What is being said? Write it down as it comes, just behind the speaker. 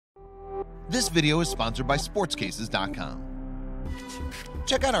This video is sponsored by SportsCases.com.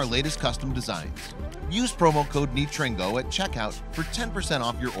 Check out our latest custom designs. Use promo code NiTringo at checkout for 10%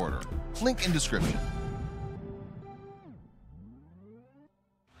 off your order. Link in description.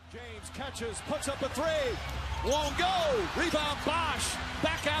 James catches, puts up a three. Won't go. Rebound Bosch.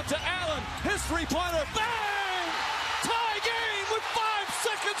 Back out to Allen. His three-pointer. Bang! Tie game with 5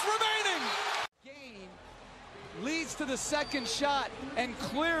 seconds remaining. Game leads to the second shot, and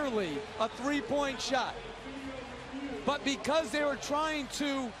clearly a three-point shot. But because they were trying to...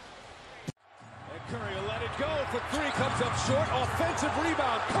 And Curry will let it go for three. Comes up short. Offensive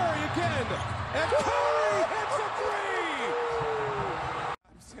rebound. Curry again. And Curry hits a three!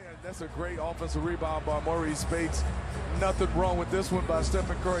 That's a great offensive rebound by Maurice Spates. Nothing wrong with this one by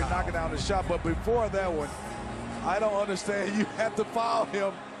Stephen Curry knocking down the shot. But before that one, I don't understand. You had to foul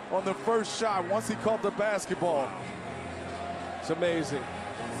him on the first shot once he caught the basketball. It's amazing.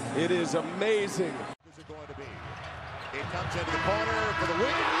 It is amazing. Is it going to be? It comes into the corner for the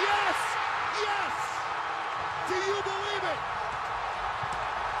win. Yes! Yes! Do you believe it?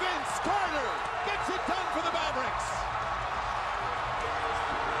 Vince Carter gets it done for the Mavericks.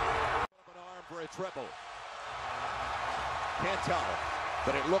 An arm for a triple. Can't tell,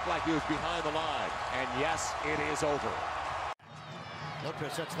 but it looked like he was behind the line. And yes, it is over.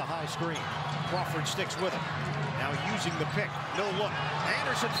 Lopez sets the high screen. Crawford sticks with him. Now using the pick. No look.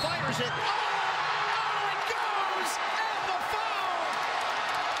 Anderson fires it. Oh, it goes! And the foul!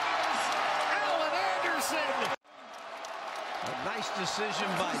 Allen Anderson! A nice decision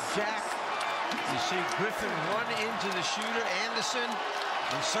by Jack. You see Griffin run into the shooter. Anderson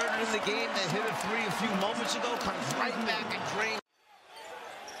inserted in the game that hit a three a few moments ago. Comes right back and drains.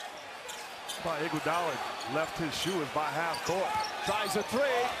 Iguodala left his shoes by half court. Tries a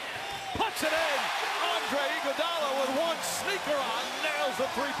three, puts it in. Andre Iguodala with one sneaker on, nails the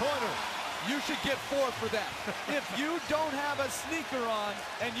three-pointer. You should get 4 for that. If you don't have a sneaker on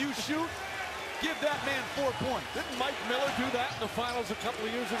and you shoot, give that man 4 points. Didn't Mike Miller do that in the finals a couple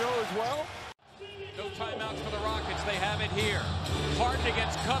of years ago as well? No timeouts for the Rockets. They have it here. Harden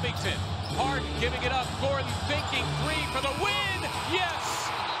against Covington. Harden giving it up. Gordon thinking three for the win. Yes!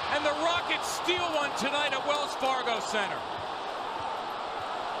 And the Rockets steal one tonight at Wells Fargo Center.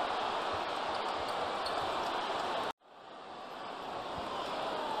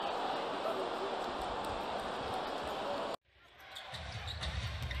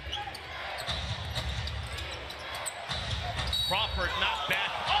 Crawford not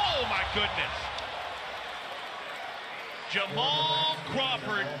back. Oh my goodness. Jamal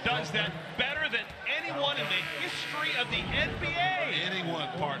Crawford does that better than anyone in the history of the NBA. Anyone,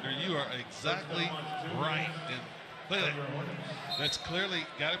 partner. You are exactly right. And look at that. That's clearly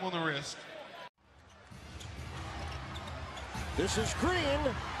got him on the wrist. This is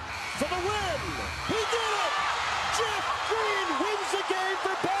Green for the win. He did it! Jeff Green wins the game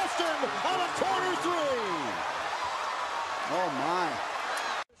for Boston on a corner three. Oh my.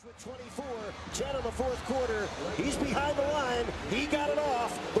 With 24, 10 in the fourth quarter. He's behind the line. He got it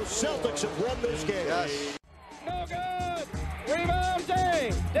off. The Celtics have won this game. Yes. No good. Rebound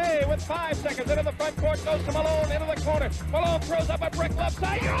Day. Day with 5 seconds into the front court. Goes to Malone into the corner. Malone throws up a brick left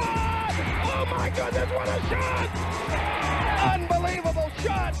side. Oh my goodness, what a shot! Unbelievable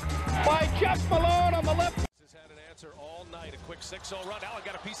shot by Jeff Malone on the left. Has had an answer all night. A quick 6-0 run. Allen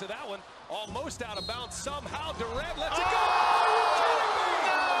got a piece of that one. Almost out of bounds somehow. Durant lets it go. Are you kidding me?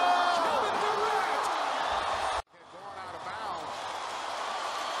 Kevin Durant. Going out of bounds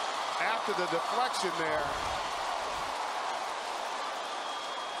after the deflection there.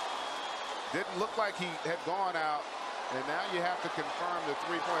 Didn't look like he had gone out, and now you have to confirm the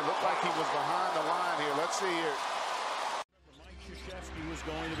three-point. Looked like he was behind the line here. Let's see here. Mike Krzyzewski was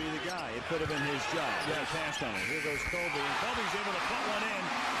going to be the guy. It could have been his job. Yeah, he passed on it. Here goes Kobe, and Kobe's able to put one in.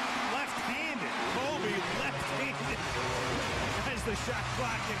 Left-handed. Kobe left-handed as the shot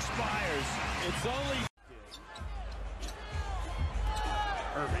clock expires. It's only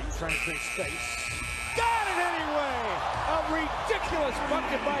Irving trying to create space. Got it anyway! A ridiculous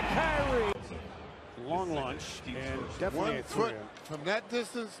bucket by Kyrie. Long launch and definitely 1 foot from that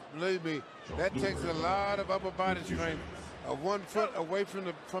distance. Believe me, that takes a lot of upper body strength. 1 foot away from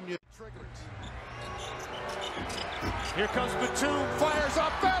your triggers. Here comes Batum, fires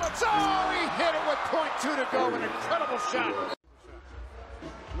up balance. Oh, he hit it with .2 to go. An incredible shot.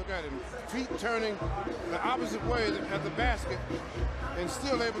 Look at him, feet turning the opposite way at the basket, and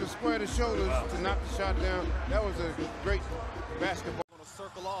still able to square the shoulders to knock the shot down. That was a great basketball. Going to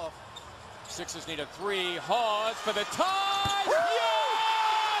circle off. Sixers need a three. Hawes for the tie.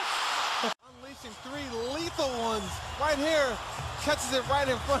 Yes! Unleashing 3 lethal ones right here. catches it right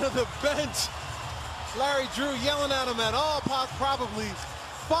in front of the bench. Larry Drew yelling at him at all, probably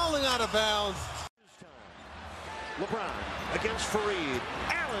falling out of bounds. LeBron against Fareed.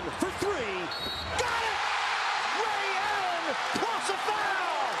 Allen for three. Got it! Ray Allen plus a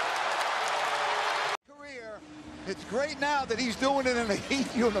foul! Career. It's great now that he's doing it in a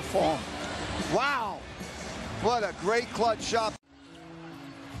Heat uniform. Wow. What a great clutch shot.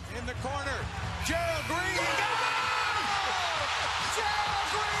 In the corner, Gerald Green. Gerald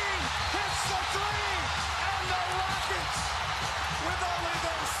Green hits the three, and the Rockets, with only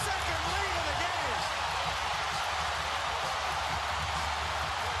their second lead of the game.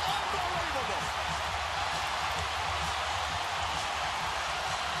 Unbelievable.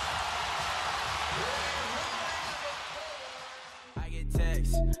 I get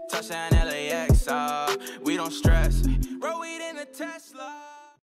texts, touchdown LAX, we don't stress. Roll weed in the Tesla.